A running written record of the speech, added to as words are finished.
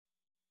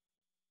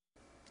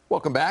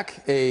Welcome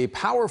back. A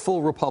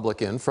powerful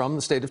Republican from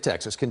the state of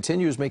Texas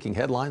continues making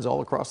headlines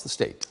all across the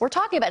state. We're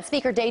talking about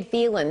Speaker Dade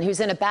Phelan,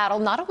 who's in a battle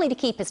not only to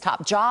keep his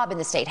top job in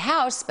the state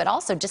house, but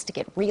also just to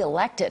get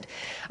reelected.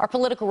 Our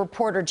political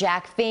reporter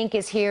Jack Fink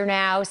is here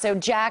now. So,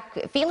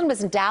 Jack, Phelan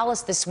was in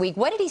Dallas this week.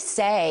 What did he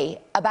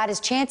say about his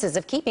chances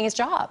of keeping his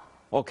job?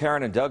 Well,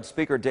 Karen and Doug,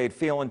 Speaker Dade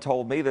Phelan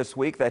told me this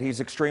week that he's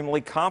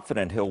extremely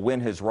confident he'll win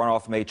his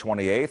runoff May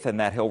 28th and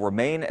that he'll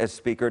remain as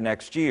Speaker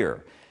next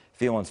year.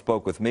 Phelan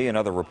spoke with me and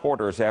other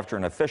reporters after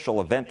an official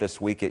event this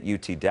week at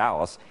UT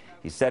Dallas.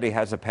 He said he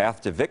has a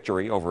path to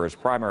victory over his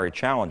primary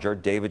challenger,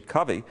 David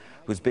Covey,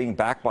 who's being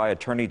backed by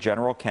Attorney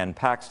General Ken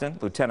Paxton,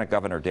 Lieutenant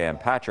Governor Dan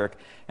Patrick,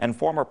 and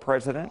former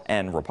President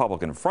and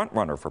Republican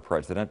frontrunner for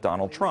President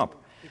Donald Trump.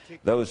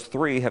 Those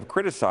three have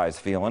criticized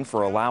Phelan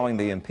for allowing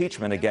the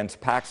impeachment against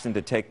Paxton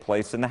to take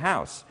place in the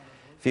House.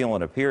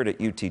 Phelan appeared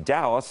at UT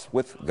Dallas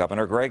with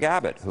Governor Greg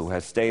Abbott, who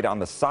has stayed on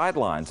the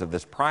sidelines of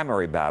this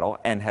primary battle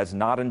and has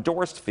not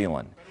endorsed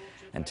Phelan.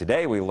 And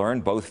today we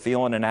learned both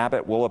Phelan and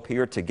Abbott will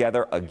appear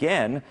together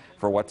again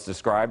for what's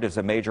described as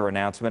a major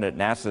announcement at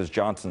NASA's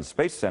Johnson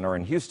Space Center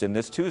in Houston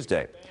this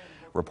Tuesday.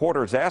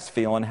 Reporters asked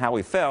Phelan how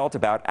he felt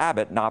about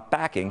Abbott not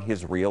backing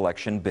his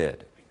re-election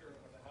bid.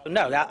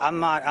 No, I'm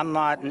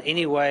not in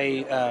any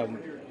way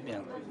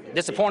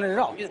disappointed at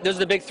all. Those are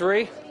the big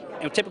three.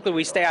 And typically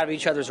we stay out of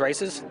each other's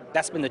races.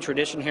 That's been the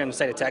tradition here in the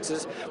state of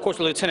Texas. Of course,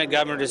 the lieutenant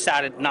governor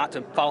decided not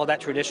to follow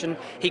that tradition.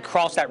 He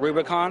crossed that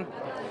Rubicon,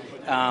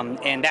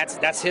 and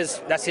that's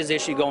his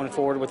issue going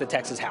forward with the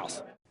Texas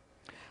House.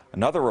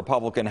 Another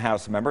Republican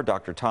House member,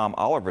 Dr. Tom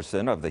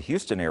Oliverson of the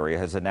Houston area,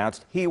 has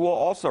announced he will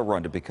also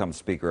run to become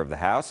Speaker of the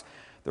House.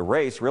 The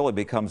race really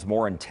becomes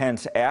more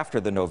intense after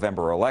the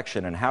November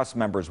election, and House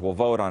members will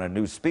vote on a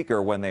new Speaker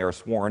when they are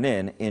sworn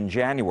in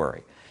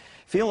January.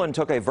 Phelan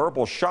took a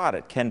verbal shot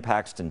at Ken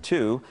Paxton,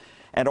 too.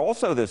 And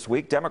also this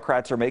week,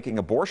 Democrats are making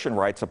abortion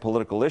rights a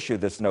political issue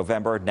this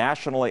November,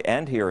 nationally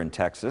and here in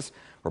Texas.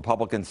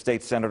 Republican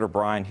State Senator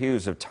Brian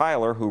Hughes of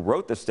Tyler, who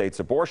wrote the state's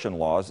abortion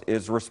laws,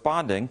 is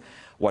responding.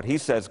 What he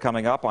says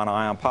coming up on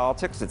Eye on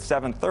Politics at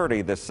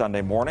 7:30 this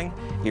Sunday morning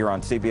here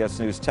on CBS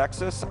News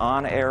Texas,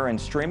 on air and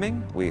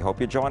streaming. We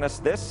hope you join us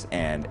this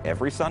and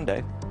every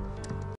Sunday.